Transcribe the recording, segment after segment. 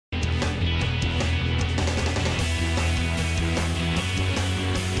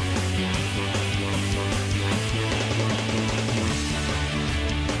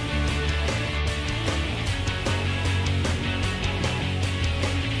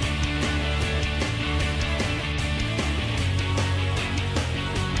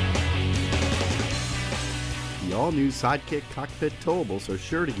all-new Sidekick cockpit towables are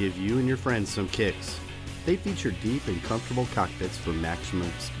sure to give you and your friends some kicks. They feature deep and comfortable cockpits for maximum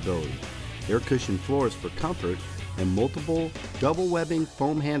stability, air-cushioned floors for comfort, and multiple double webbing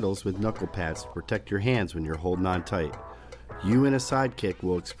foam handles with knuckle pads to protect your hands when you're holding on tight. You and a Sidekick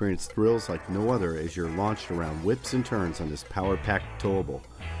will experience thrills like no other as you're launched around whips and turns on this power-packed towable.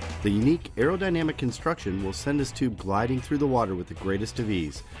 The unique aerodynamic construction will send this tube gliding through the water with the greatest of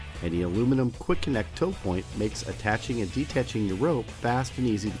ease, and the aluminum quick connect tow point makes attaching and detaching your rope fast and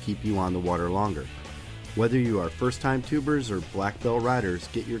easy to keep you on the water longer. Whether you are first-time tubers or black belt riders,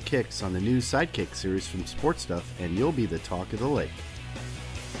 get your kicks on the new Sidekick series from SportsStuff and you'll be the talk of the lake.